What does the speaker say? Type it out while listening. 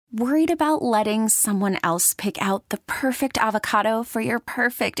Worried about letting someone else pick out the perfect avocado for your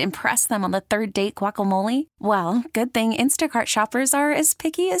perfect impress them on the third date guacamole? Well, good thing Instacart shoppers are as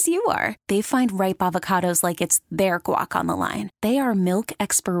picky as you are. They find ripe avocados like it's their guac on the line. They are milk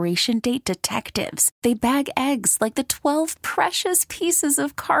expiration date detectives. They bag eggs like the 12 precious pieces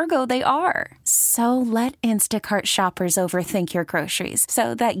of cargo they are. So let Instacart shoppers overthink your groceries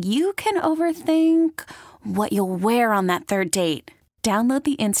so that you can overthink what you'll wear on that third date. Download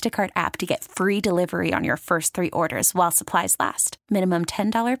the Instacart app to get free delivery on your first 3 orders while supplies last. Minimum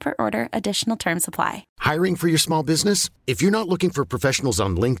 $10 per order. Additional terms apply. Hiring for your small business? If you're not looking for professionals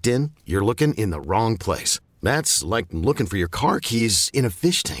on LinkedIn, you're looking in the wrong place. That's like looking for your car keys in a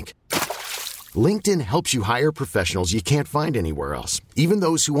fish tank. LinkedIn helps you hire professionals you can't find anywhere else, even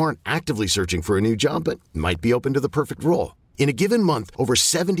those who aren't actively searching for a new job but might be open to the perfect role. In a given month, over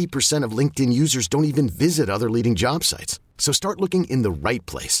 70% of LinkedIn users don't even visit other leading job sites. So start looking in the right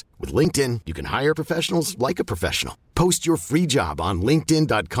place. With LinkedIn, you can hire professionals like a professional. Post your free job on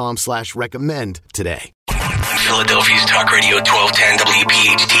linkedin.com/recommend today. Philadelphia's Talk Radio 1210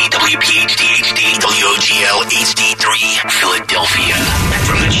 WPHT, WPHT-HD, WOGL HD3, Philadelphia.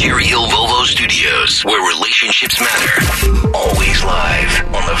 From the Cherry Hill Volvo Studios, where relationships matter. Always live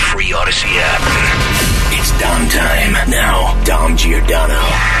on the free Odyssey app. It's Dom time. Now, Dom Giordano.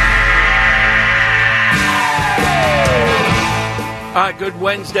 Good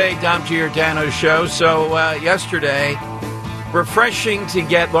Wednesday, Dom Giordano show. So yesterday, refreshing to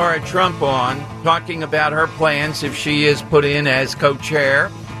get Laura Trump on, talking about her plans if she is put in as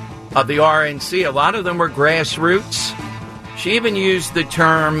co-chair of the RNC. A lot of them were grassroots. She even used the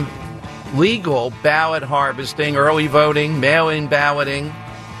term legal ballot harvesting, early voting, mail-in balloting.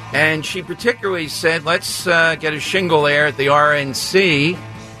 And she particularly said, let's get a shingle there at the RNC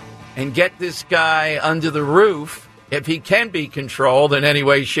and get this guy under the roof if he can be controlled in any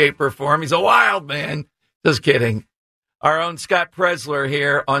way, shape, or form. He's a wild man. Just kidding. Our own Scott Presler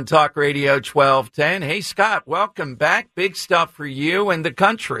here on Talk Radio 1210. Hey, Scott, welcome back. Big stuff for you and the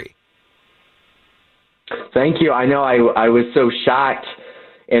country. Thank you. I know I was so shocked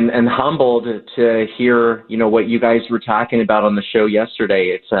and humbled to hear, what you guys were talking about on the show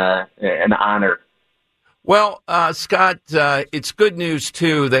yesterday. It's an honor. Well, Scott, it's good news,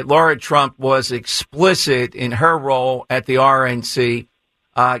 too, that Laura Trump was explicit in her role at the RNC,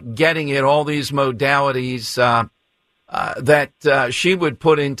 getting it all these modalities that she would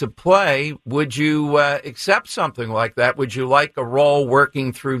put into play. Would you accept something like that? Would you like a role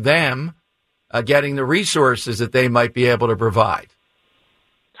working through them, getting the resources that they might be able to provide?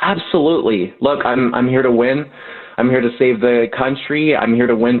 Absolutely. Look, I'm here to win. I'm here to save the country. I'm here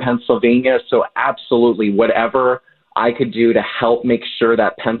to win Pennsylvania. So absolutely, whatever I could do to help make sure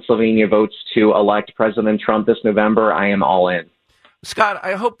that Pennsylvania votes to elect President Trump this November, I am all in. Scott,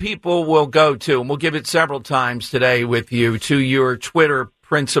 I hope people will go to, and we'll give it several times today with you, to your Twitter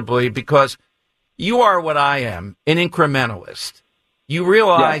principally, because you are what I am, an incrementalist. You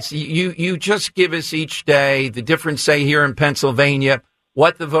realize you just give us each day the difference, say, here in Pennsylvania,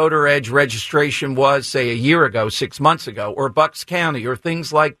 what the voter edge registration was, say, a year ago, 6 months ago, or Bucks County, or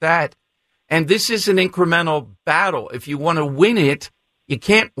things like that. And this is an incremental battle. If you want to win it, you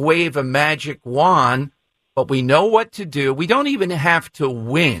can't wave a magic wand, but we know what to do. We don't even have to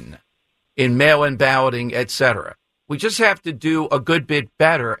win in mail-in balloting, et cetera. We just have to do a good bit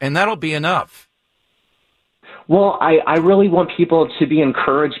better, and that'll be enough. Well, I really want people to be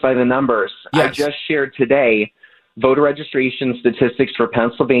encouraged by the numbers. Yes. I just shared today voter registration statistics for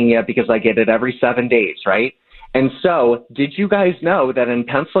Pennsylvania because I get it every 7 days, right? And so did you guys know that in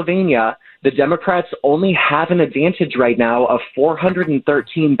Pennsylvania, the Democrats only have an advantage right now of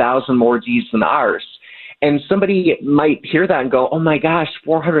 413,000 more Ds than ours? And somebody might hear that and go, oh my gosh,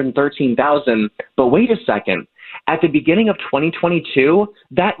 413,000. But wait a second. At the beginning of 2022,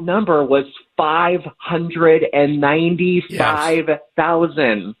 that number was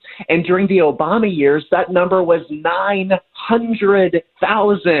 595,000. And during the Obama years, that number was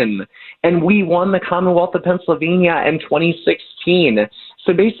 900,000. And we won the Commonwealth of Pennsylvania in 2016.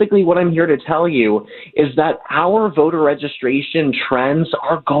 So basically what I'm here to tell you is that our voter registration trends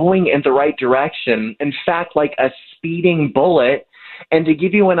are going in the right direction. In fact, like a speeding bullet. And to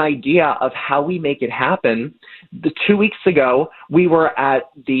give you an idea of how we make it happen, 2 weeks ago, we were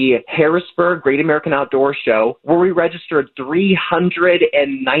at the Harrisburg Great American Outdoor Show, where we registered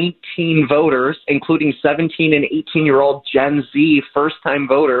 319 voters, including 17 and 18-year-old Gen Z first-time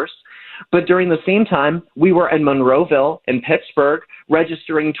voters. But during the same time, we were in Monroeville in Pittsburgh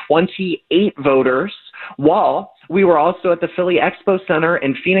registering 28 voters, while we were also at the Philly Expo Center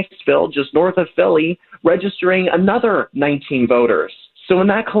in Phoenixville, just north of Philly, registering another 19 voters. So in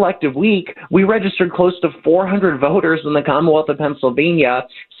that collective week, we registered close to 400 voters in the Commonwealth of Pennsylvania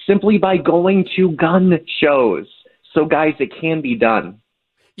simply by going to gun shows. So, guys, it can be done.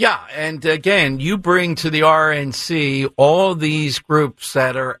 Yeah, and again, you bring to the RNC all these groups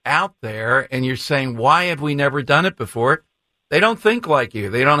that are out there, and you're saying, why have we never done it before? They don't think like you.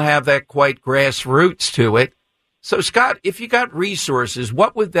 They don't have that quite grassroots to it. So, Scott, if you got resources,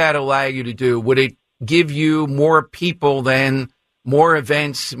 what would that allow you to do? Would it give you more people then, more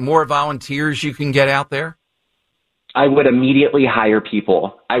events, more volunteers you can get out there? I would immediately hire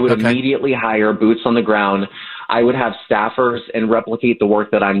people. I would immediately hire boots on the ground. I would have staffers and replicate the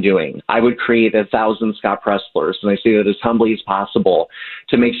work that I'm doing. I would create 1,000 Scott Presslers, and I say that as humbly as possible,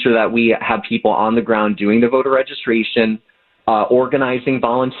 to make sure that we have people on the ground doing the voter registration, organizing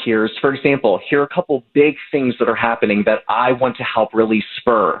volunteers. For example, here are a couple big things that are happening that I want to help really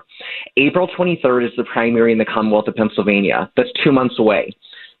spur. April 23rd is the primary in the Commonwealth of Pennsylvania. That's 2 months away.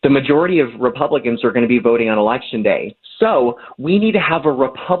 The majority of Republicans are going to be voting on Election Day. So we need to have a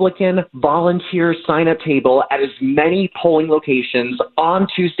Republican volunteer sign-up table at as many polling locations on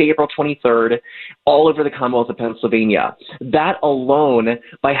Tuesday, April 23rd, all over the Commonwealth of Pennsylvania. That alone,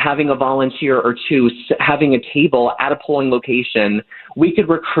 by having a volunteer or two, having a table at a polling location, we could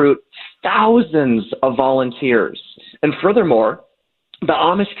recruit thousands of volunteers. And furthermore, the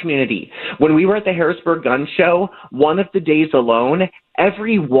Amish community. When we were at the Harrisburg Gun Show, one of the days alone,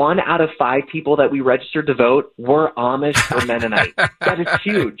 every 1 out of 5 people that we registered to vote were Amish or Mennonite. That is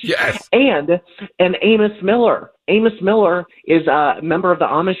huge. Yes. And Amos Miller. Amos Miller is a member of the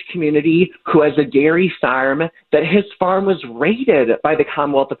Amish community who has a dairy farm that his farm was raided by the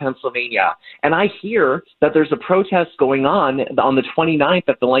Commonwealth of Pennsylvania. And I hear that there's a protest going on the 29th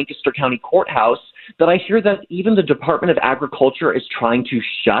at the Lancaster County Courthouse that I hear that even the Department of Agriculture is trying to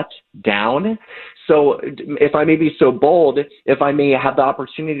shut down. So if I may be so bold, if I may have the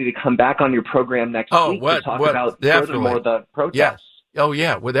opportunity to come back on your program next week to talk about furthermore the protests. Yes. Oh,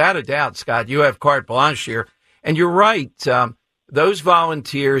 yeah, without a doubt, Scott. You have carte blanche here. And you're right. Those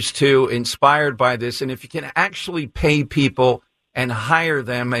volunteers, too, inspired by this, and if you can actually pay people and hire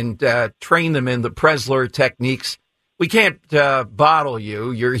them and train them in the Pressler techniques, we can't bottle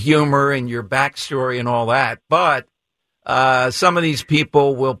you, your humor and your backstory and all that, but some of these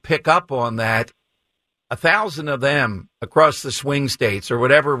people will pick up on that. 1,000 of them across the swing states or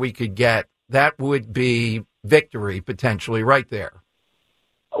whatever we could get, that would be victory potentially right there.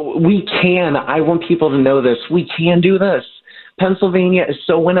 We can. I want people to know this. We can do this. Pennsylvania is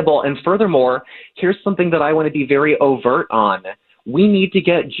so winnable. And furthermore, here's something that I want to be very overt on. We need to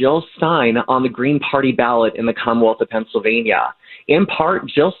get Jill Stein on the Green Party ballot in the Commonwealth of Pennsylvania. In part,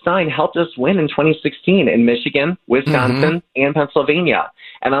 Jill Stein helped us win in 2016 in Michigan, Wisconsin, and Pennsylvania.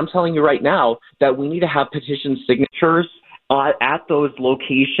 And I'm telling you right now that we need to have petition signatures at those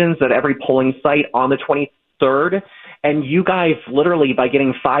locations at every polling site on the 23rd. And you guys, literally, by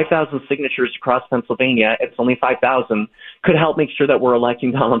getting 5,000 signatures across Pennsylvania, it's only 5,000, could help make sure that we're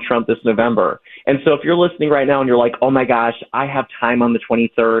electing Donald Trump this November. And so if you're listening right now and you're like, oh, my gosh, I have time on the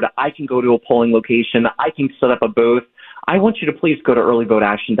 23rd. I can go to a polling location. I can set up a booth. I want you to please go to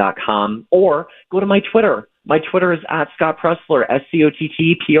earlyvoteaction.com or go to my Twitter. My Twitter is at Scott Presler,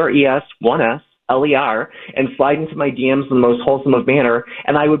 SCOTTPRES1S. LER, and slide into my DMs in the most wholesome of manner,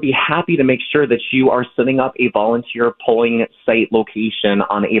 and I would be happy to make sure that you are setting up a volunteer polling site location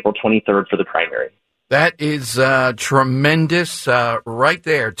on April 23rd for the primary. That is tremendous right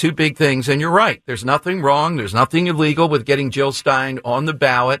there. Two big things, and you're right. There's nothing wrong. There's nothing illegal with getting Jill Stein on the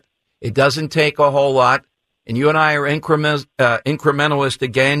ballot. It doesn't take a whole lot, and you and I are incrementalist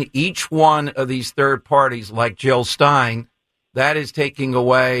again. Each one of these third parties, like Jill Stein, that is taking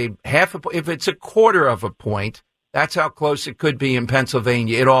away half a point. If it's a quarter of a point, that's how close it could be in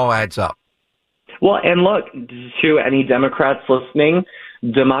Pennsylvania. It all adds up. Well, and look, to any Democrats listening,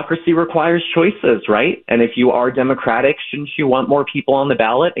 democracy requires choices, right? And if you are Democratic, shouldn't you want more people on the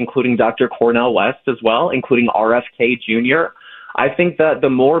ballot, including Dr. Cornel West as well, including RFK Jr.? I think that the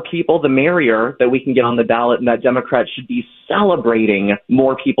more people, the merrier that we can get on the ballot, and that Democrats should be celebrating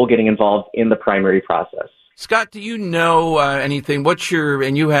more people getting involved in the primary process. Scott, do you know anything? What's your,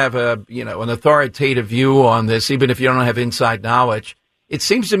 and you have an authoritative view on this, even if you don't have inside knowledge. It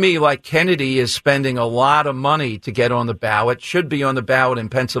seems to me like Kennedy is spending a lot of money to get on the ballot, should be on the ballot in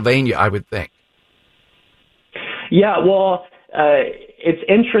Pennsylvania, I would think. Yeah, well, it's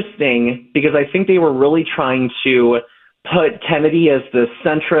interesting because I think they were really trying to put Kennedy as the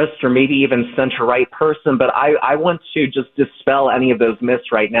centrist or maybe even center-right person, but I want to just dispel any of those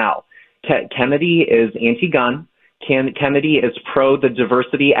myths right now. Kennedy is anti-gun. Kennedy is pro the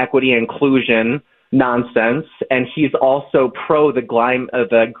diversity, equity, and inclusion nonsense, and he's also pro the green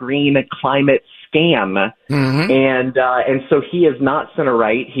climate scam. And so he is not center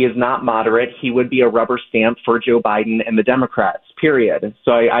right. He is not moderate. He would be a rubber stamp for Joe Biden and the Democrats, period.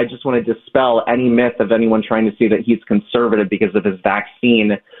 So I just want to dispel any myth of anyone trying to say that he's conservative because of his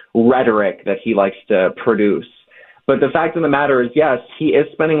vaccine rhetoric that he likes to produce. But the fact of the matter is, yes, he is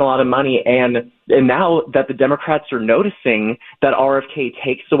spending a lot of money. And now that the Democrats are noticing that RFK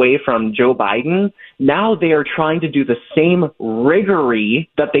takes away from Joe Biden, now they are trying to do the same riggery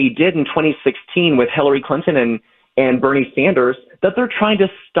that they did in 2016 with Hillary Clinton and Bernie Sanders, that they're trying to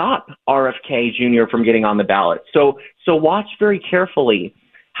stop RFK Jr. from getting on the ballot. So watch very carefully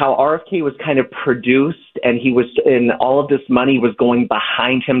how RFK was kind of produced, and all of this money was going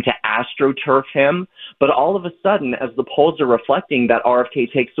behind him to AstroTurf him. But all of a sudden, as the polls are reflecting that RFK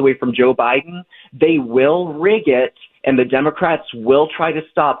takes away from Joe Biden, they will rig it, and the Democrats will try to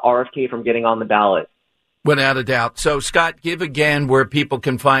stop RFK from getting on the ballot. Without a doubt. So, Scott, give again where people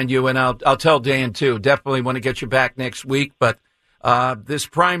can find you, and I'll tell Dan, too. Definitely want to get you back next week, but this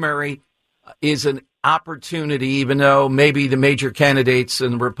primary is an opportunity, even though maybe the major candidates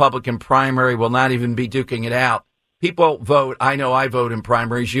in the Republican primary will not even be duking it out. People vote. I know I vote in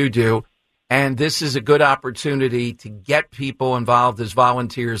primaries. You do. And this is a good opportunity to get people involved as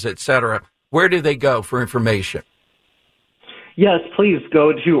volunteers, et cetera. Where do they go for information? Yes, please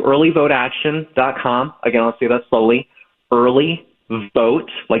go to earlyvoteaction.com. Again, I'll say that slowly. Early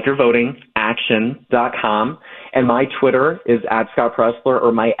vote, like you're voting, action.com. And my Twitter is @ScottPressler,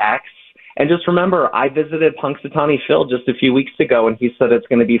 or my X. And just remember, I visited Punxsutawney Phil just a few weeks ago, and he said it's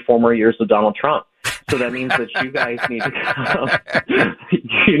going to be 4 more years of Donald Trump. So that means that you guys need to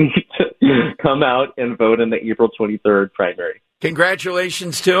come out and vote in the April 23rd primary.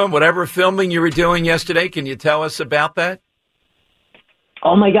 Congratulations to him. Whatever filming you were doing yesterday, can you tell us about that?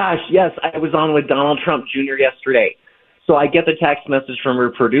 Oh, my gosh, yes. I was on with Donald Trump Jr. yesterday. So I get the text message from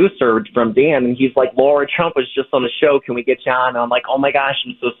her producer, from Dan, and he's like, Laura Trump was just on the show. Can we get you on? And I'm like, oh, my gosh,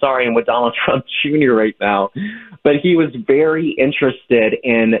 I'm so sorry. I'm with Donald Trump Jr. right now. But he was very interested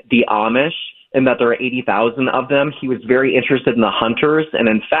in the Amish, and that there are 80,000 of them. He was very interested in the hunters. And,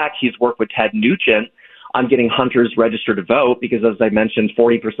 in fact, he's worked with Ted Nugent on getting hunters registered to vote because, as I mentioned,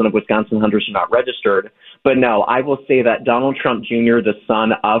 40% of Wisconsin hunters are not registered. But, no, I will say that Donald Trump Jr., the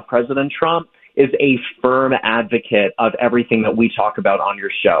son of President Trump, is a firm advocate of everything that we talk about on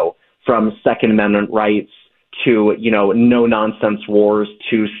your show, from Second Amendment rights to, no-nonsense wars,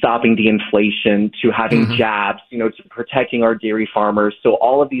 to stopping the inflation, to having jabs, to protecting our dairy farmers. So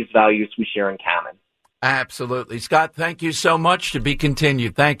all of these values we share in common. Absolutely. Scott, thank you so much. To be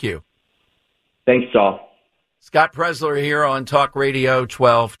continued. Thank you. Thanks, Saul. Scott Presler here on Talk Radio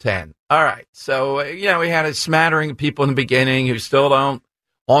 1210. All right. So, we had a smattering of people in the beginning who still don't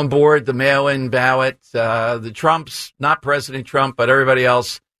on board the mail-in ballot. The Trumps, not President Trump, but everybody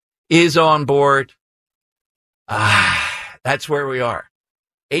else is on board. That's where we are.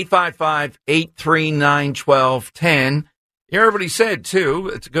 855-839-1210. Everybody said,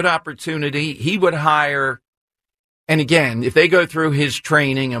 too, it's a good opportunity. He would hire, and again, if they go through his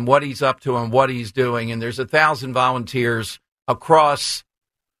training and what he's up to and what he's doing, and there's 1,000 volunteers across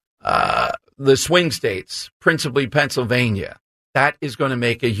the swing states, principally Pennsylvania, that is going to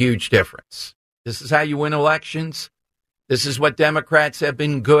make a huge difference. This is how you win elections. This is what Democrats have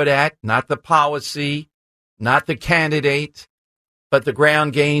been good at, not the policy, not the candidate, but the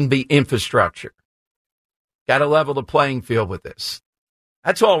ground game, the infrastructure. Got to level the playing field with this.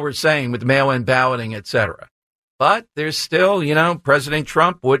 That's all we're saying with mail-in balloting, et cetera. But there's still, President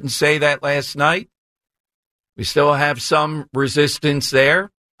Trump wouldn't say that last night. We still have some resistance there.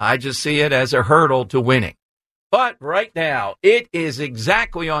 I just see it as a hurdle to winning. But right now, it is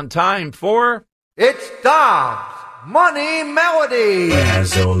exactly on time for... It's Dom's Money Melody.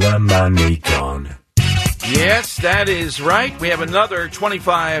 Where's all the money gone? Yes, that is right. We have another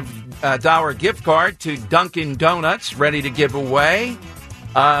 $25 gift card to Dunkin' Donuts ready to give away.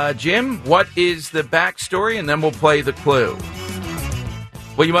 Jim, what is the backstory? And then we'll play the clue.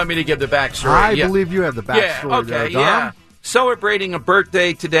 Well, you want me to give the backstory? I believe you have the backstory. Yeah, okay, there, Dom. yeah. Celebrating a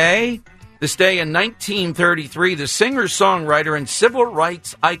birthday today. This day in 1933, the singer-songwriter and civil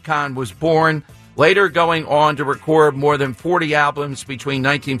rights icon was born, later going on to record more than 40 albums between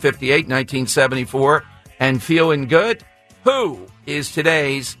 1958 and 1974. And Feeling Good, who is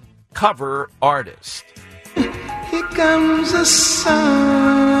today's cover artist? Here comes the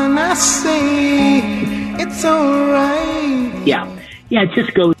sun, I say it's all right. Yeah,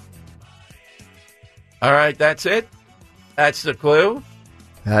 just go. All right, that's it? That's the clue?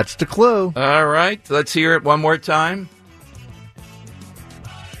 That's the clue. All right, let's hear it one more time.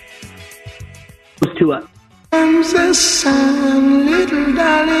 to us. Here comes the sun, little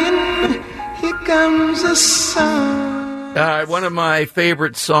darling. Here comes the sun. All right, one of my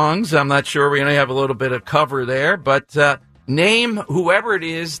favorite songs. I'm not sure. We're going to have a little bit of cover there, but name whoever it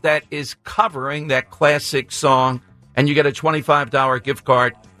is that is covering that classic song, and you get a $25 gift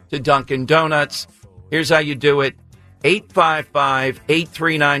card to Dunkin' Donuts. Here's how you do it.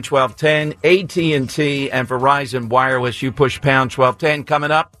 855-839-1210, AT&T and Verizon Wireless. You push pound 1210.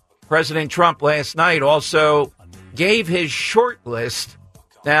 Coming up, President Trump last night also gave his short list.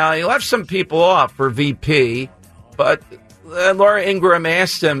 Now, he left some people off for VP, but Laura Ingraham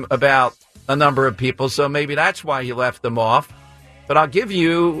asked him about a number of people, so maybe that's why he left them off. But I'll give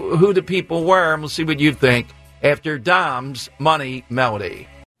you who the people were, and we'll see what you think after Dom's Money Melody.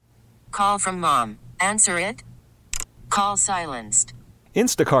 Call from mom. Answer it. Call silenced.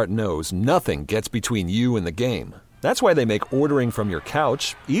 Instacart knows nothing gets between you and the game. That's why they make ordering from your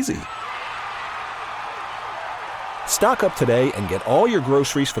couch easy. Stock up today and get all your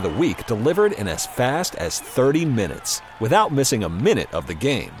groceries for the week delivered in as fast as 30 minutes without missing a minute of the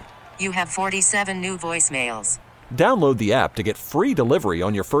game. You have 47 new voicemails. Download the app to get free delivery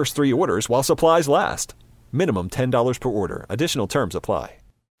on your first 3 orders while supplies last. Minimum $10 per order. Additional terms apply.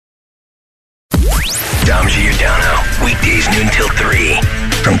 Dom Giordano, weekdays noon till 3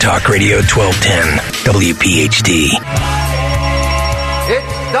 from Talk Radio 1210 WPHT.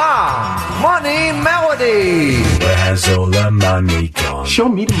 It's Dom's Money Melody. Where has all the money gone? Show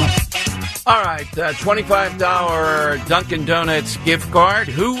me the money. All right, $25 Dunkin' Donuts gift card.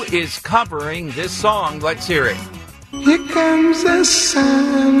 Who is covering this song? Let's hear it. Here comes the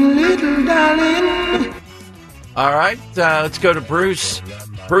sun, little darling. All right, let's go to Bruce.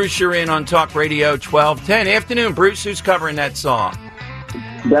 Bruce, you're in on Talk Radio 1210. Afternoon, Bruce. Who's covering that song?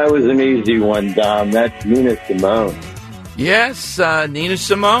 That was an easy one, Dom. That's Nina Simone. Yes, Nina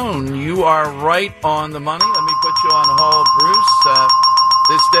Simone. You are right on the money. Let me put you on hold, Bruce.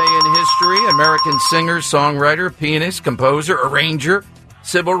 This day in history, American singer, songwriter, pianist, composer, arranger,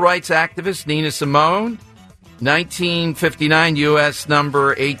 civil rights activist Nina Simone. 1959 U.S.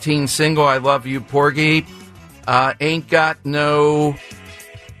 number 18 single, I Love You, Porgy.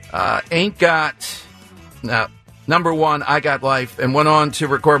 Number one, I Got Life, and went on to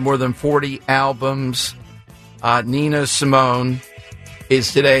record more than 40 albums. Nina Simone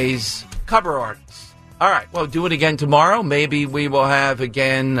is today's cover artist. All right, well, do it again tomorrow. Maybe we will have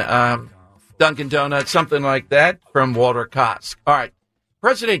again Dunkin' Donuts, something like that, from Walter Kosk. All right,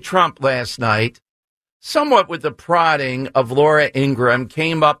 President Trump last night, somewhat with the prodding of Laura Ingraham,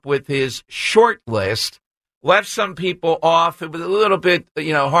 came up with his short list. Left some people off. It was a little bit,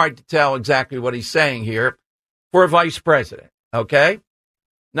 hard to tell exactly what he's saying here for a vice president, okay?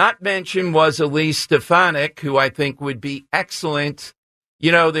 Not mentioned was Elise Stefanik, who I think would be excellent.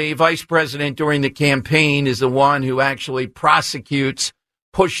 The vice president during the campaign is the one who actually prosecutes,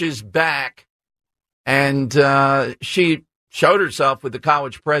 pushes back, and she showed herself with the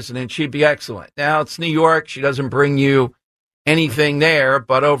college president. She'd be excellent. Now, it's New York. She doesn't bring you anything there,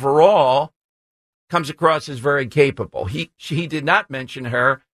 but overall, comes across as very capable. He did not mention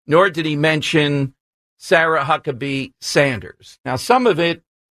her, nor did he mention Sarah Huckabee Sanders. Now, some of it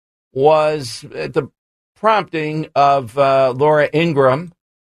was at the prompting of Laura Ingraham,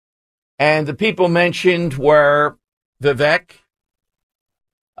 and the people mentioned were Vivek,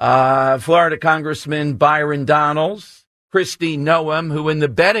 Florida Congressman Byron Donalds, Kristi Noem, who in the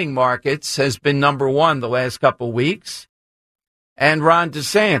betting markets has been number one the last couple weeks, and Ron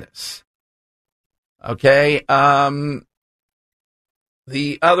DeSantis. Okay.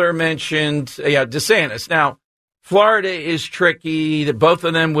 The other mentioned, DeSantis. Now, Florida is tricky. Both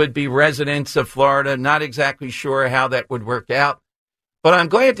of them would be residents of Florida. Not exactly sure how that would work out. But I'm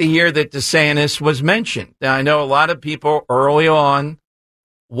glad to hear that DeSantis was mentioned. Now, I know a lot of people early on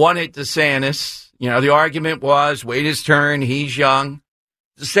wanted DeSantis. The argument was, wait his turn, he's young.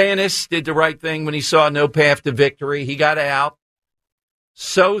 DeSantis did the right thing when he saw no path to victory. He got out.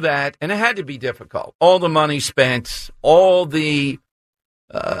 So that, and it had to be difficult, all the money spent, all the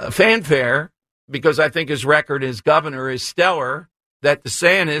fanfare, because I think his record as governor is stellar, that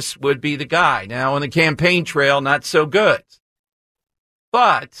DeSantis would be the guy. Now, on the campaign trail, not so good.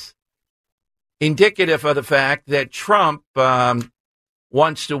 But indicative of the fact that Trump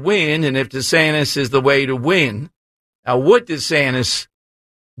wants to win, and if DeSantis is the way to win, now would DeSantis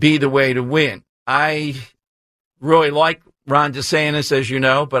be the way to win? I really like Ron DeSantis, as you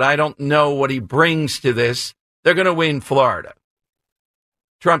know, but I don't know what he brings to this. They're going to win Florida.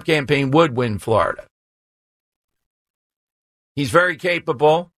 Trump campaign would win Florida. He's very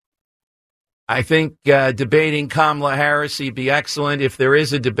capable. I think debating Kamala Harris, he'd be excellent if there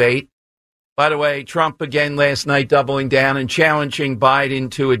is a debate. By the way, Trump again last night doubling down and challenging Biden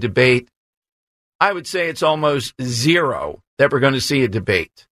to a debate. I would say it's almost zero that we're going to see a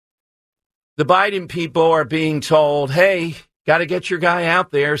debate. The Biden people are being told, hey, got to get your guy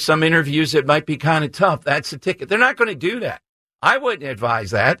out there. Some interviews that might be kind of tough. That's the ticket. They're not going to do that. I wouldn't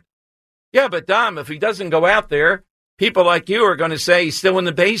advise that. Yeah, but Dom, if he doesn't go out there, people like you are going to say he's still in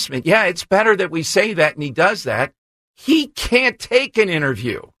the basement. Yeah, it's better that we say that and he does that. He can't take an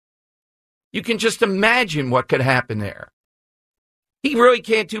interview. You can just imagine what could happen there. He really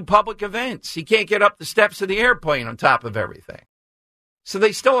can't do public events. He can't get up the steps of the airplane on top of everything. So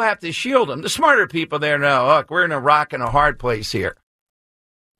they still have to shield him. The smarter people there know, look, we're in a rock and a hard place here.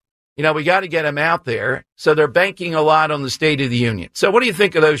 You know, we got to get him out there. So they're banking a lot on the State of the Union. So what do you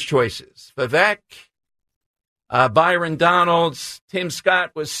think of those choices? Vivek, Byron Donalds, Tim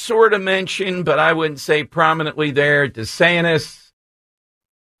Scott was sort of mentioned, but I wouldn't say prominently there. DeSantis,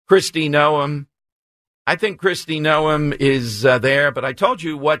 Kristi Noem. I think Kristi Noem is there, but I told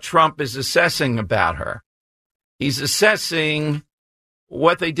you what Trump is assessing about her. He's assessing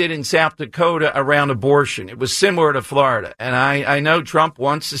what they did in South Dakota around abortion. It was similar to Florida. And I know Trump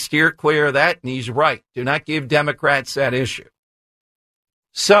wants to steer clear of that, and he's right. Do not give Democrats that issue.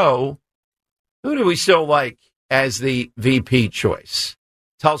 So, who do we still like as the VP choice?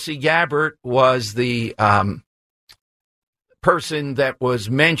 Tulsi Gabbard was the person that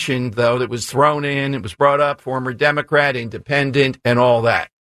was mentioned, though, that was thrown in. It was brought up, former Democrat, independent, and all that.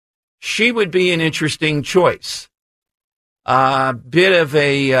 She would be an interesting choice. Bit of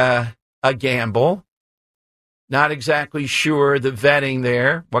a gamble. Not exactly sure the vetting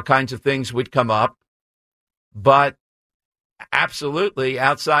there, what kinds of things would come up, but absolutely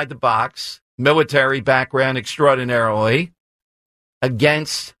outside the box, military background extraordinarily,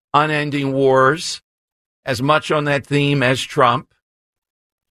 against unending wars, as much on that theme as Trump.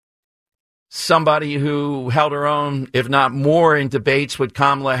 Somebody who held her own, if not more, in debates with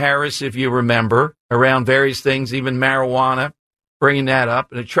Kamala Harris, if you remember, around various things, even marijuana, bringing that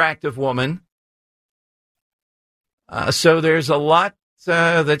up, an attractive woman. So there's a lot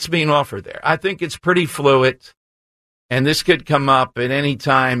that's being offered there. I think it's pretty fluid, and this could come up at any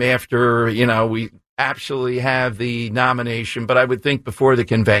time after, we actually have the nomination, but I would think before the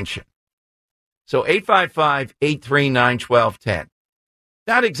convention. So 855-839-1210.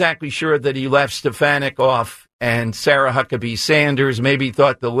 Not exactly sure that he left Stefanik off and Sarah Huckabee Sanders. Maybe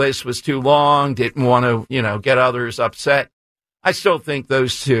thought the list was too long, didn't want to, get others upset. I still think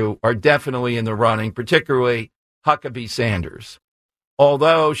those two are definitely in the running, particularly Huckabee Sanders.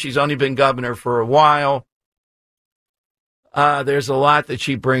 Although she's only been governor for a while, there's a lot that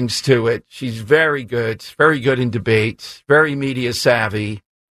she brings to it. She's very good in debate, very media savvy,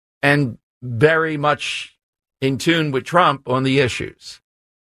 and very much in tune with Trump on the issues.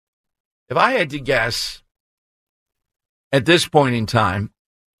 If I had to guess, at this point in time,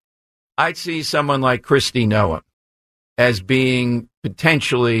 I'd see someone like Kristi Noem as being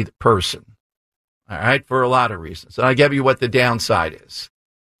potentially the person, all right, for a lot of reasons. And I'll give you what the downside is.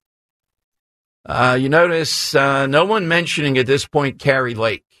 You notice no one mentioning at this point Carrie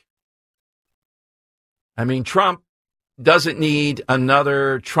Lake. I mean, Trump doesn't need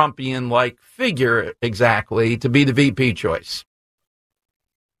another Trumpian-like figure exactly to be the VP choice.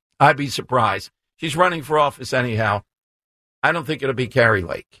 I'd be surprised. She's running for office anyhow. I don't think it'll be Carrie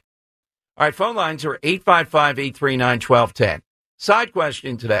Lake. All right, phone lines are 855-839-1210. Side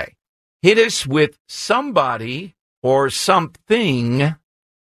question today. Hit us with somebody or something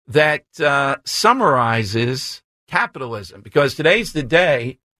that summarizes capitalism, because today's the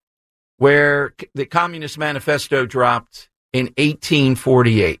day where the Communist Manifesto dropped in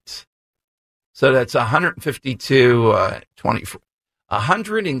 1848. So that's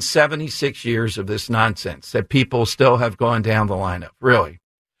 176 years of this nonsense that people still have gone down the line of. Really.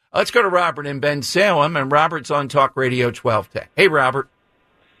 Let's go to Robert in Ben Salem, and Robert's on Talk Radio 1210. Hey, Robert.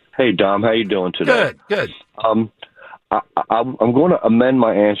 Hey, Dom. How you doing today? Good. I'm going to amend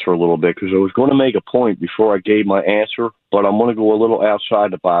my answer a little bit, because I was going to make a point before I gave my answer, but I'm going to go a little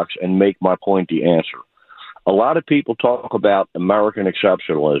outside the box and make my point the answer. A lot of people talk about American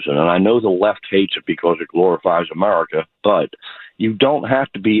exceptionalism, and I know the left hates it because it glorifies America, but you don't have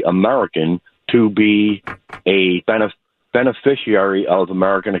to be American to be a beneficiary of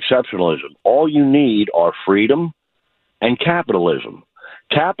American exceptionalism. All you need are freedom and capitalism.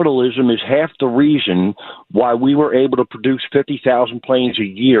 Capitalism is half the reason why we were able to produce 50,000 planes a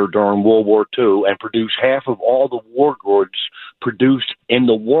year during World War II and produce half of all the war goods produced in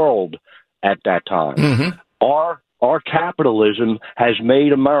the world at that time. Mm-hmm. Our capitalism has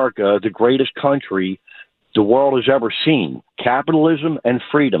made America the greatest country the world has ever seen, capitalism and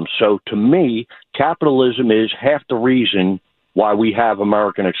freedom. So to me, capitalism is half the reason why we have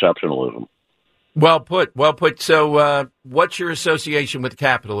American exceptionalism. Well put. Well put. So what's your association with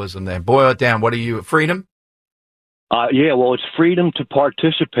capitalism then? Boil it down. What are you, freedom? Yeah, well, it's freedom to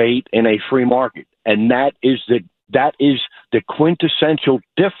participate in a free market. And that is the quintessential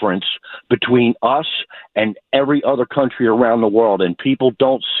difference between us and every other country around the world. And people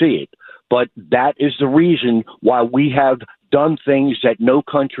don't see it. But that is the reason why we have done things that no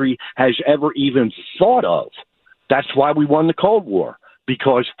country has ever even thought of. That's why we won the Cold War,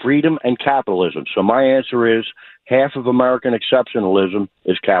 because freedom and capitalism. So my answer is half of American exceptionalism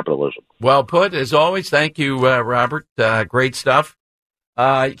is capitalism. Well put, as always. Thank you, Robert. Great stuff.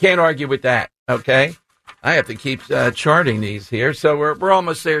 You can't argue with that, okay? I have to keep charting these here. So we're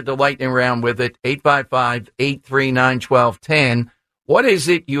almost there to lightning round with it. 855-839-1210. What is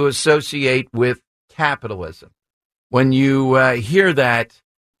it you associate with capitalism? When you hear that,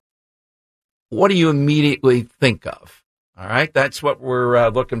 what do you immediately think of? All right, that's what we're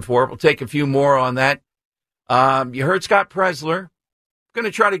looking for. We'll take a few more on that. You heard Scott Presler. Going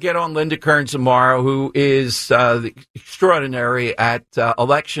to try to get on Linda Kearns tomorrow, who is extraordinary at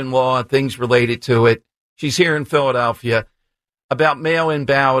election law and things related to it. She's here in Philadelphia about mail-in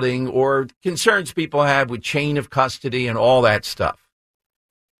balloting or concerns people have with chain of custody and all that stuff.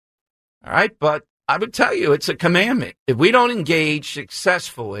 All right, but I would tell you it's a commandment. If we don't engage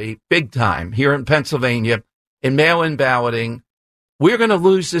successfully, big time, here in Pennsylvania in mail-in balloting, we're going to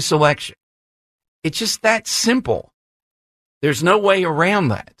lose this election. It's just that simple. There's no way around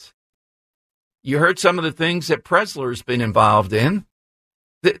that. You heard some of the things that Presler's been involved in.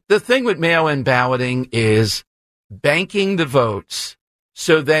 The thing with mail-in balloting is banking the votes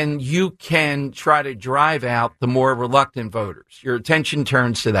so then you can try to drive out the more reluctant voters. Your attention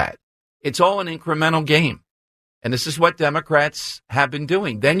turns to that. It's all an incremental game. And this is what Democrats have been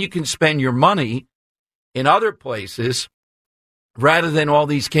doing. Then you can spend your money in other places rather than all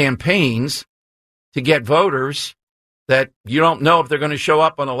these campaigns to get voters that you don't know if they're going to show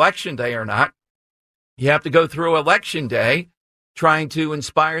up on Election Day or not. You have to go through Election Day trying to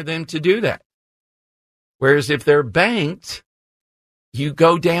inspire them to do that. Whereas if they're banked, you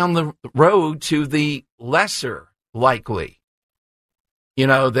go down the road to the lesser likely. You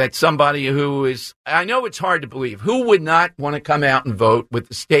know, that somebody who is, I know it's hard to believe, who would not want to come out and vote with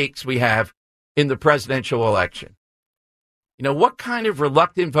the stakes we have in the presidential election? You know, what kind of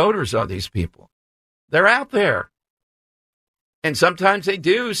reluctant voters are these people? They're out there. And sometimes they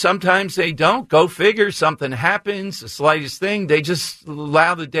do, sometimes they don't. Go figure, something happens, the slightest thing, they just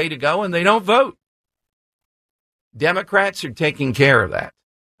allow the day to go and they don't vote. Democrats are taking care of that.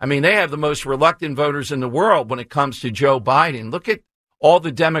 I mean, they have the most reluctant voters in the world when it comes to Joe Biden. Look at all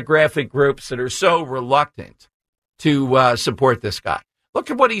the demographic groups that are so reluctant to support this guy. Look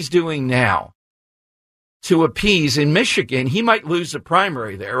at what he's doing now to appease. In Michigan, he might lose the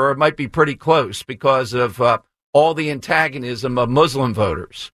primary there, or it might be pretty close because of all the antagonism of Muslim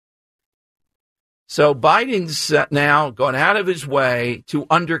voters. So Biden's now gone out of his way to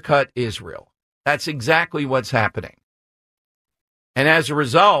undercut Israel. That's exactly what's happening. And as a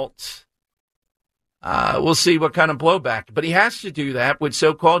result, we'll see what kind of blowback. But he has to do that with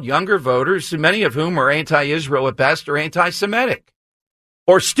so-called younger voters, many of whom are anti-Israel at best or anti-Semitic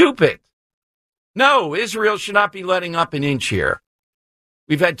or stupid. No, Israel should not be letting up an inch here.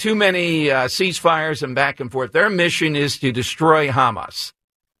 We've had too many ceasefires and back and forth. Their mission is to destroy Hamas.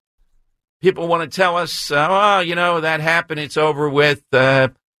 People want to tell us, oh, you know, that happened. It's over with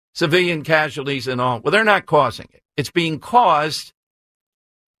civilian casualties and all. Well, they're not causing it. It's being caused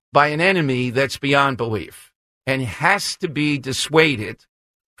by an enemy that's beyond belief and has to be dissuaded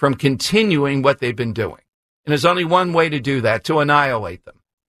from continuing what they've been doing. And there's only one way to do that, to annihilate them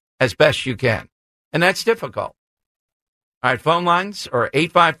as best you can. And that's difficult. All right, phone lines are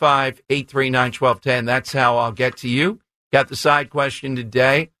 855-839-1210. That's how I'll get to you. Got the side question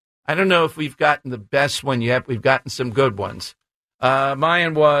today. I don't know if we've gotten the best one yet. We've gotten some good ones.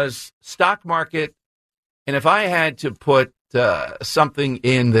 Mine was stock market. And if I had to put something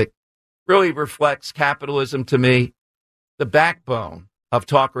in that really reflects capitalism to me, the backbone of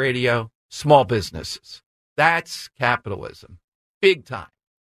talk radio, small businesses. That's capitalism. Big time.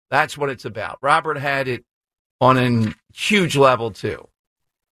 That's what it's about. Robert had it on a huge level, too.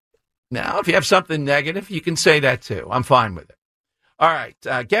 Now, if you have something negative, you can say that, too. I'm fine with it. All right.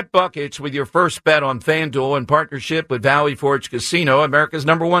 Get buckets with your first bet on FanDuel in partnership with Valley Forge Casino, America's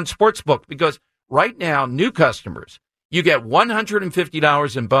 #1 sports book. Because right now, new customers, you get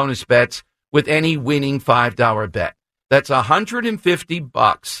 $150 in bonus bets with any winning $5 bet. That's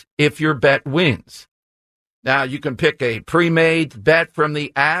 $150 if your bet wins. Now, you can pick a pre-made bet from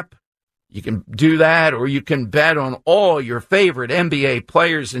the app. You can do that, or you can bet on all your favorite NBA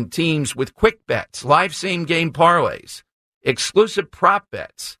players and teams with quick bets, live same-game parlays, exclusive prop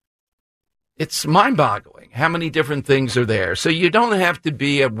bets. It's mind-boggling how many different things are there. So you don't have to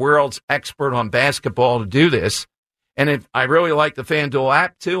be a world's expert on basketball to do this. And I really like the FanDuel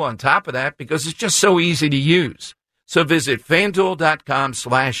app, too, on top of that, because it's just so easy to use. So visit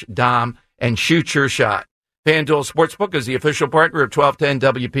FanDuel.com/Dom and shoot your shot. FanDuel Sportsbook is the official partner of 1210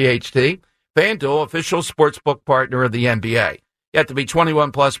 WPHT. FanDuel, official sportsbook partner of the NBA. You have to be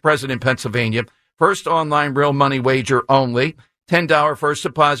 21 plus, present in Pennsylvania. First online real money wager only. $10 first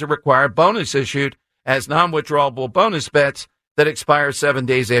deposit required. Bonus issued as non-withdrawable bonus bets that expire 7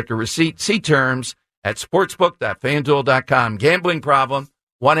 days after receipt. See terms at sportsbook.fanduel.com. Gambling problem?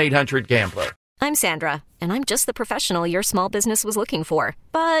 1-800-GAMBLER. I'm Sandra, and I'm just the professional your small business was looking for.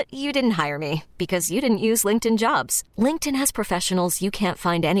 But you didn't hire me because you didn't use LinkedIn Jobs. LinkedIn has professionals you can't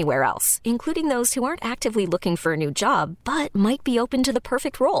find anywhere else, including those who aren't actively looking for a new job, but might be open to the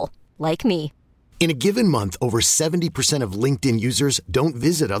perfect role, like me. In a given month, over 70% of LinkedIn users don't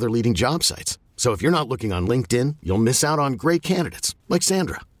visit other leading job sites. So if you're not looking on LinkedIn, you'll miss out on great candidates like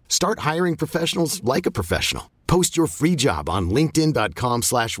Sandra. Start hiring professionals like a professional. Post your free job on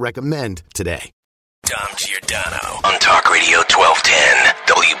linkedin.com/recommend today. Dom Giordano on Talk Radio 1210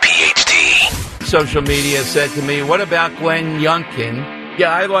 WPHT. Social media said to me, what about Glenn Youngkin?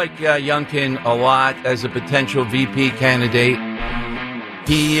 Yeah, I like Youngkin a lot as a potential VP candidate.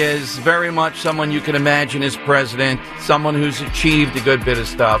 He is very much someone you can imagine as president, someone who's achieved a good bit of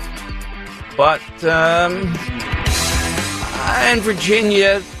stuff. But in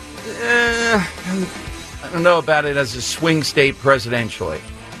Virginia, I don't know about it as a swing state presidentially.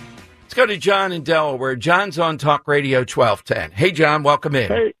 Let's go to John in Delaware. John's on Talk Radio 1210. Hey, John, welcome in.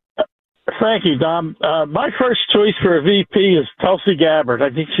 Hey, thank you, Dom. My first choice for a VP is Tulsi Gabbard.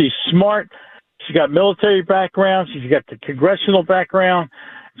 I think she's smart. She's got military background. She's got the congressional background.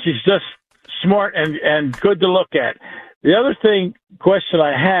 She's just smart and good to look at. The other question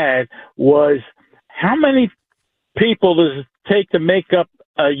I had was, how many people does it take to make up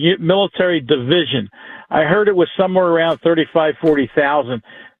a military division? I heard it was somewhere around 40,000.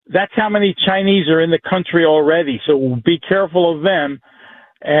 That's how many Chinese are in the country already. So be careful of them.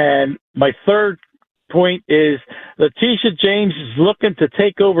 And my third point is Letitia James is looking to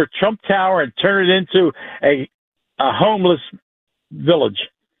take over Trump Tower and turn it into a homeless village.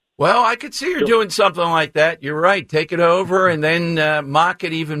 Well, I could see her doing something like that. You're right. Take it over and then mock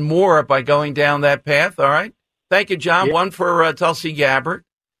it even more by going down that path. All right. Thank you, John. Yeah. One for Tulsi Gabbard.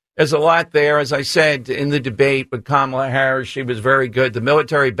 There's a lot there. As I said, in the debate with Kamala Harris, she was very good. The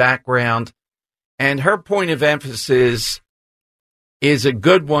military background and her point of emphasis is a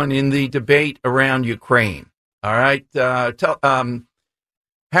good one in the debate around Ukraine. All right.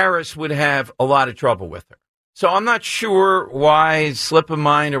 Harris would have a lot of trouble with her. So I'm not sure why, slip of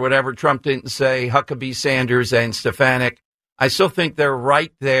mind or whatever, Trump didn't say Huckabee Sanders and Stefanik. I still think they're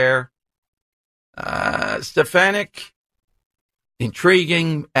right there. Stefanik,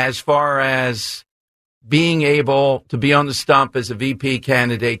 intriguing as far as being able to be on the stump as a VP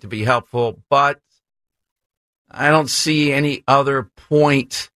candidate to be helpful, but I don't see any other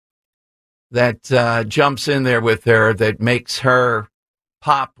point that jumps in there with her that makes her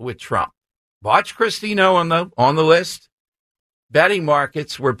pop with Trump. Watch Kristi Noem on the list. Betting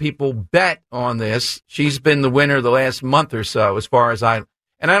markets where people bet on this. She's been the winner the last month or so as far as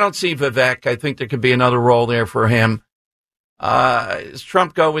and I don't see Vivek. I think there could be another role there for him. Does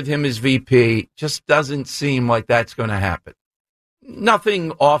Trump go with him as VP? Just doesn't seem like that's going to happen.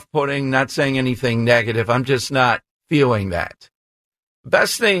 Nothing off-putting, not saying anything negative. I'm just not feeling that.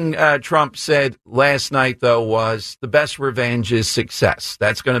 Best thing Trump said last night, though, was the best revenge is success.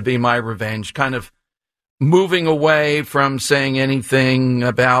 That's going to be my revenge, kind of moving away from saying anything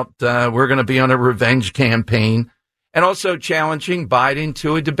about we're going to be on a revenge campaign, and also challenging Biden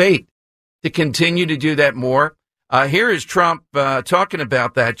to a debate to continue to do that more. Here is Trump talking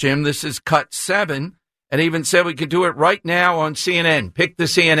about that, Jim. This is cut 7, and even said we could do it right now on CNN. Pick the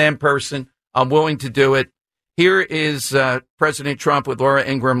CNN person. I'm willing to do it. Here is President Trump with Laura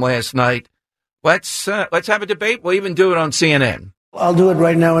Ingraham last night. Let's have a debate. We'll even do it on CNN. I'll do it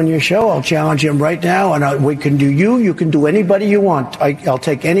right now on your show. I'll challenge him right now, and we can do you can do anybody you want. I'll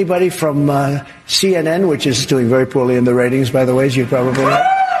take anybody from CNN, which is doing very poorly in the ratings, by the way, as you probably know.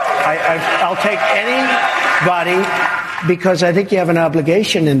 I'll take anybody because I think you have an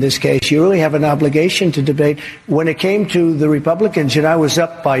obligation in this case. You really have an obligation to debate. When it came to the Republicans, I was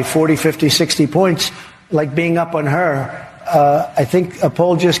up by 40, 50, 60 points, like being up on her. I think a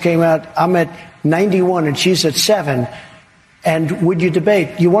poll just came out. I'm at 91 and she's at 7. And would you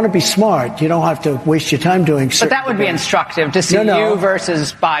debate? You want to be smart. You don't have to waste your time doing so. But that would be instructive to see you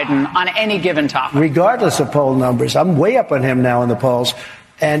versus Biden on any given topic. Regardless of poll numbers. I'm way up on him now in the polls.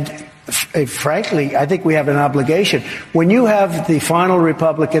 And frankly, I think we have an obligation. When you have the final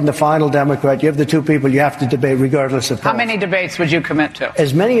Republican, the final Democrat, you have the two people you have to debate regardless of polls. How many debates would you commit to?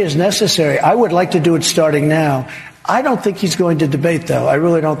 As many as necessary. I would like to do it starting now. I don't think he's going to debate, though. I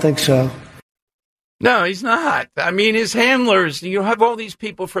really don't think so. No, he's not. I mean, his handlers, you have all these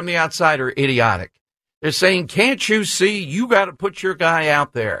people from the outside are idiotic. They're saying, can't you see? You got to put your guy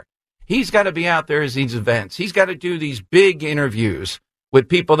out there. He's got to be out there at these events. He's got to do these big interviews with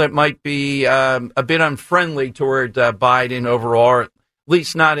people that might be a bit unfriendly toward Biden overall, or at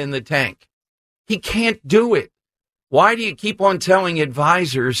least not in the tank. He can't do it. Why do you keep on telling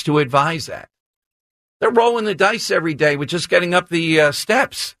advisors to advise that? They're rolling the dice every day with just getting up the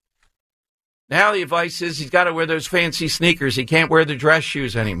steps. Now the advice is he's got to wear those fancy sneakers. He can't wear the dress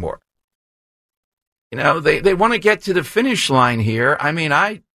shoes anymore. You know, they want to get to the finish line here. I mean,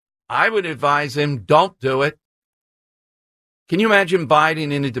 I would advise him, don't do it. Can you imagine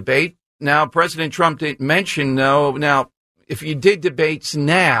Biden in a debate? Now, President Trump didn't mention, no. Now, if you did debates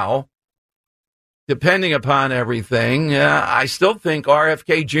now, depending upon everything, I still think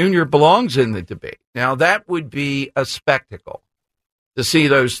RFK Jr. belongs in the debate. Now, that would be a spectacle to see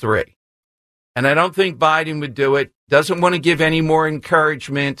those three. And I don't think Biden would do it. Doesn't want to give any more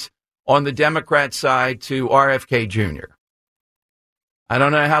encouragement on the Democrat side to RFK Jr. I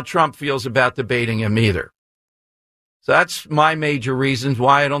don't know how Trump feels about debating him either. So that's my major reasons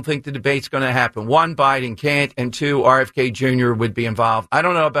why I don't think the debate's going to happen. One, Biden can't, and two, RFK Jr. would be involved. I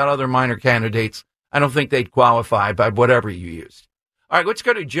don't know about other minor candidates. I don't think they'd qualify by whatever you used. All right, let's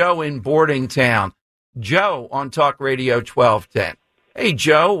go to Joe in Boardingtown. Joe on Talk Radio 1210. Hey,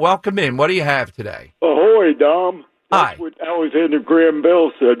 Joe, welcome in. What do you have today? Ahoy, Dom. Hi. That's what Alexander Graham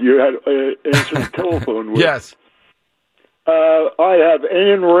Bell said you had answered the telephone with. Yes. I have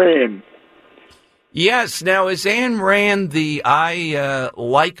Ayn Rand. Yes. Now, is Ayn Rand I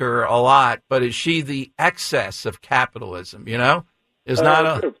like her a lot, but is she the excess of capitalism, you know?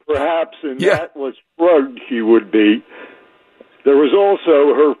 Perhaps in that was shrugged she would be. There was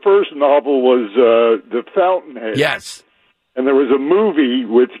also, her first novel was The Fountainhead. Yes. And there was a movie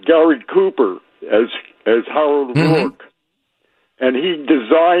with Gary Cooper as Harold Rourke. And he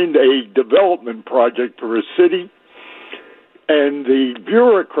designed a development project for a city, and the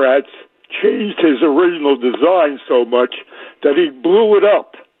bureaucrats changed his original design so much that he blew it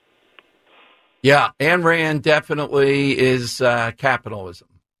up. Yeah, Ayn Rand definitely is capitalism.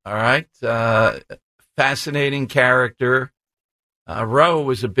 All right. Fascinating character. Roe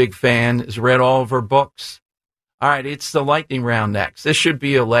was a big fan, has read all of her books. All right, it's the lightning round next. This should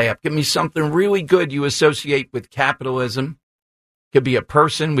be a layup. Give me something really good you associate with capitalism. Could be a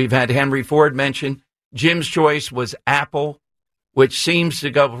person. We've had Henry Ford mention. Jim's choice was Apple, which seems to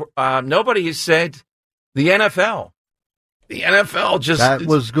go. Nobody has said the NFL. The NFL just. That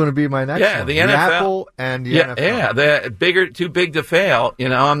was going to be my next one. Yeah, the NFL. Apple and the NFL. Yeah, they're too big to fail. You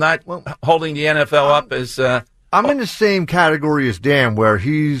know, I'm not holding the NFL up as. I'm in the same category as Dan, where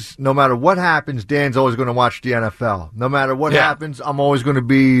no matter what happens, Dan's always going to watch the NFL. No matter what happens, I'm always going to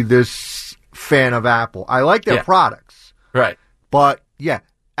be this fan of Apple. I like their products. Right. But,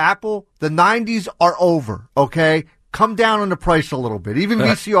 Apple, the 90s are over, okay? Come down on the price a little bit. Even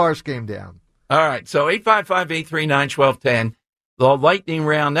VCRs came down. All right, so 855-839-1210. The lightning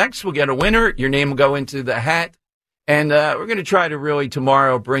round next. We'll get a winner. Your name will go into the hat. And we're going to try to really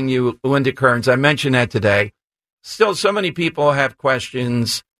tomorrow bring you Linda Kearns. I mentioned that today. Still, so many people have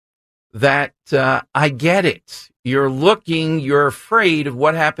questions that I get it. You're afraid of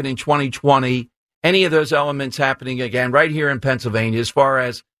what happened in 2020, any of those elements happening again right here in Pennsylvania as far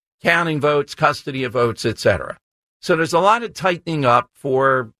as counting votes, custody of votes, etc. So there's a lot of tightening up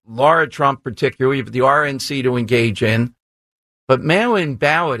for Laura Trump, particularly, the RNC to engage in. But mail-in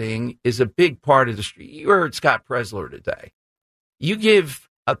balloting is a big part of the street. You heard Scott Presler today. You give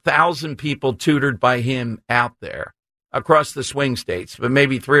 1,000 people tutored by him out there across the swing states, but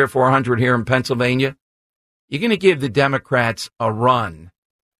maybe 300 or 400 here in Pennsylvania. You're going to give the Democrats a run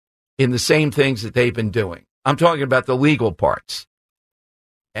in the same things that they've been doing. I'm talking about the legal parts.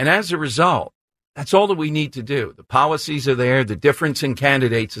 And as a result, that's all that we need to do. The policies are there. The difference in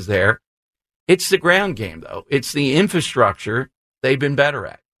candidates is there. It's the ground game, though. It's the infrastructure they've been better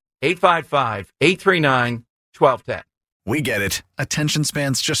at. 855-839-1210. We get it. Attention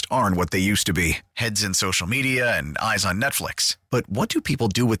spans just aren't what they used to be. Heads in social media and eyes on Netflix. But what do people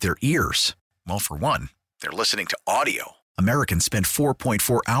do with their ears? Well, for one, they're listening to audio. Americans spend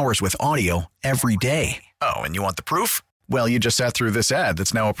 4.4 hours with audio every day. Oh, and you want the proof? Well, you just sat through this ad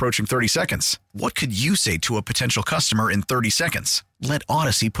that's now approaching 30 seconds. What could you say to a potential customer in 30 seconds? Let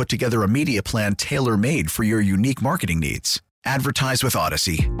Odyssey put together a media plan tailor-made for your unique marketing needs. Advertise with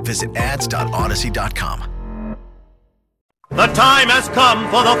Odyssey. Visit ads.odyssey.com. The time has come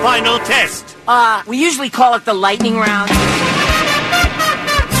for the final test. We usually call it the lightning round.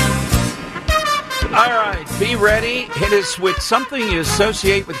 All right, be ready. Hit us with something you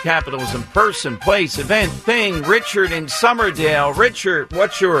associate with capitalism. Person, place, event, thing. Richard in Summerdale. Richard,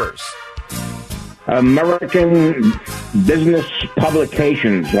 what's yours? American business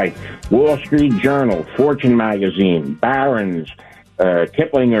publications like Wall Street Journal, Fortune Magazine, Barron's,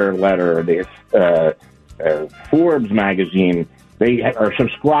 Kiplinger Letter, the Forbes Magazine. They are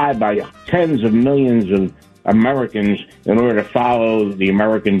subscribed by tens of millions of Americans in order to follow the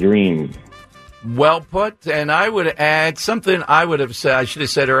American dream. Well put, and I would add something I should have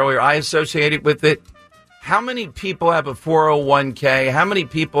said earlier, I associated with it. How many people have a 401k? How many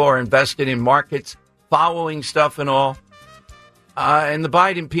people are invested in markets, following stuff and all? And the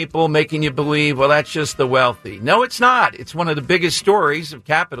Biden people making you believe, well, that's just the wealthy. No, it's not. It's one of the biggest stories of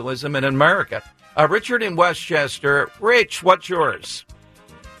capitalism in America. Richard in Westchester. Rich, what's yours?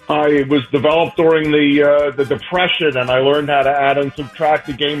 It was developed during the Depression, and I learned how to add and subtract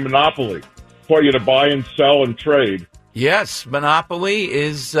the game Monopoly. For you to buy and sell and trade. Yes, Monopoly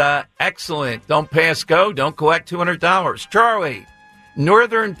is excellent. Don't pass go. Don't collect $200. Charlie,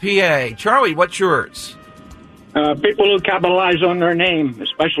 Northern PA. Charlie, what's yours? People who capitalize on their name,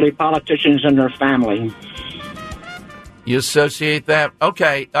 especially politicians and their family. You associate that?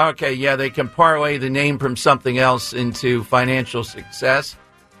 Okay, yeah, they can parlay the name from something else into financial success.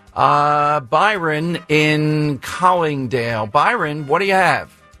 Byron in Collingdale. Byron, what do you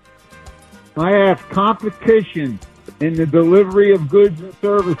have? I have competition in the delivery of goods and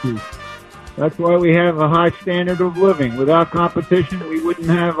services. That's why we have a high standard of living. Without competition, we wouldn't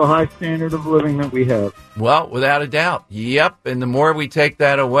have a high standard of living that we have. Well, without a doubt. Yep, and the more we take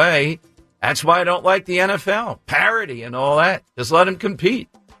that away, that's why I don't like the NFL. Parity and all that. Just let them compete.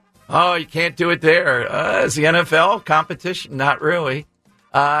 Oh, you can't do it there. Is the NFL competition? Not really.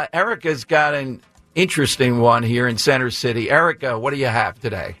 Erica's got an interesting one here in Center City. Erica, what do you have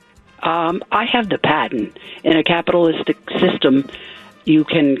today? I have the patent. In a capitalistic system, you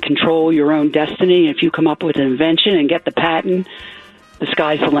can control your own destiny. If you come up with an invention and get the patent, the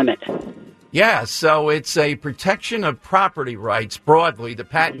sky's the limit. Yeah, so it's a protection of property rights broadly. The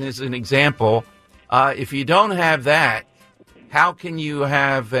patent is an example. If you don't have that, how can you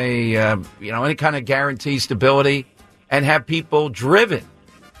have any kind of guarantee stability and have people driven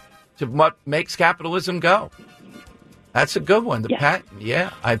to what makes capitalism go? That's a good one. The patent, yeah,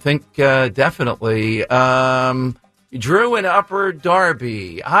 I think definitely. Drew in Upper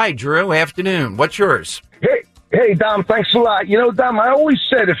Darby. Hi, Drew. Afternoon. What's yours? Hey, Dom. Thanks a lot. You know, Dom, I always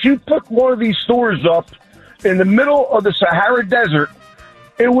said if you put one of these stores up in the middle of the Sahara Desert,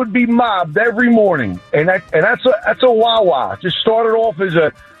 it would be mobbed every morning, and that's a Wawa. Just started off as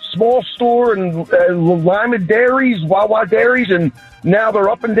a small store in Lima Dairies, Wawa Dairies, and now they're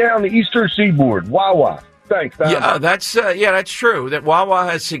up and down the Eastern Seaboard. Wawa. Thanks, Dom. Yeah, that's true. That Wawa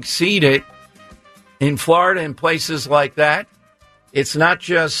has succeeded in Florida and places like that. It's not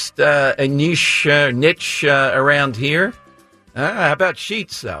just a niche around here. How about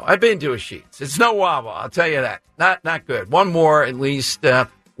Sheetz, though? I've been to a Sheetz. It's no Wawa, I'll tell you that. Not good. One more, at least.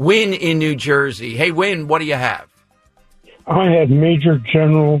 Win in New Jersey. Hey, Win, what do you have? I have Major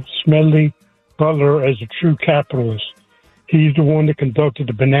General Smedley Butler as a true capitalist. He's the one that conducted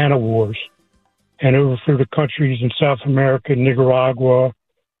the Banana Wars and overthrew the countries in South America, Nicaragua,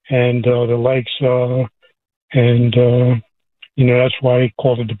 and the likes. That's why he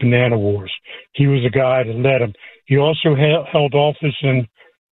called it the Banana Wars. He was the guy that led them. He also held office in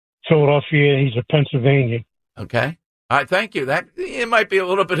Philadelphia. He's a Pennsylvanian. Okay. All right, thank you. That it might be a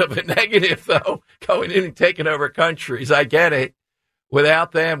little bit of a negative, though, going in and taking over countries. I get it.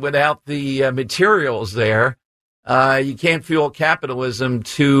 Without them, without the materials there, you can't fuel capitalism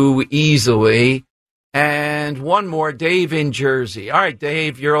too easily. And one more, Dave in Jersey. All right,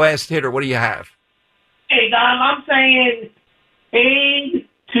 Dave, your last hitter. What do you have? Hey, Dom, I'm saying aid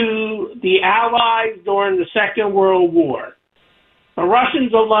to the Allies during the Second World War. The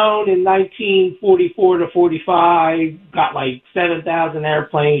Russians alone in 1944 to 45 got like 7,000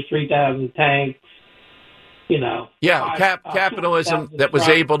 airplanes, 3,000 tanks, Yeah, capitalism that was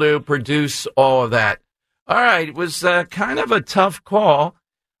able to produce all of that. All right, it was kind of a tough call.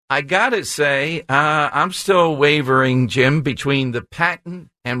 I got to say, I'm still wavering, Jim, between the patent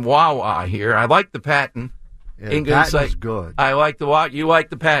and Wawa here. I like the patent. Patton's good. I like the you like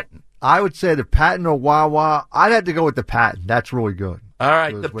the Patton. I would say the Patton or Wawa. I'd have to go with the Patton. That's really good. All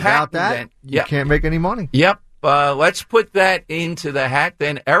right, the without Patton, that, then. you can't make any money. Yep. Let's put that into the hat.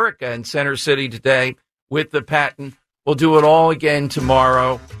 Then Erica in Center City today with the Patton. We'll do it all again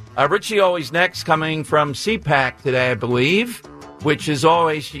tomorrow. Richie always next, coming from CPAC today, I believe, which is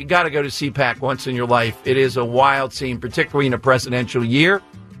always, you got to go to CPAC once in your life. It is a wild scene, particularly in a presidential year.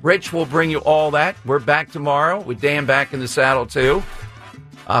 Rich will bring you all that. We're back tomorrow with Dan back in the saddle, too.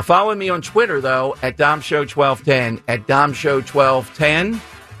 Follow me on Twitter, though, at DomShow1210, at DomShow1210.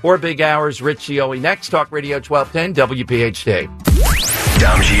 4 big hours, Rich Cioli next. Talk Radio 1210, WPHT.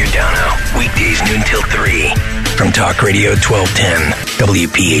 Dom Giordano, weekdays noon till 3 from Talk Radio 1210,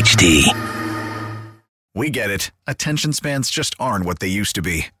 WPHT. We get it. Attention spans just aren't what they used to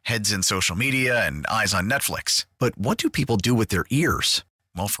be. Heads in social media and eyes on Netflix. But what do people do with their ears?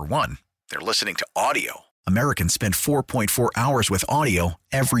 Well, for one, they're listening to audio. Americans spend 4.4 hours with audio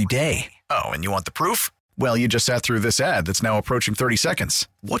every day. Oh, and you want the proof? Well, you just sat through this ad that's now approaching 30 seconds.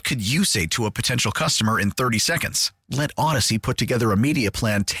 What could you say to a potential customer in 30 seconds? Let Odyssey put together a media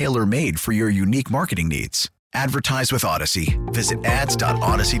plan tailor-made for your unique marketing needs. Advertise with Odyssey. Visit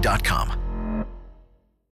ads.odyssey.com.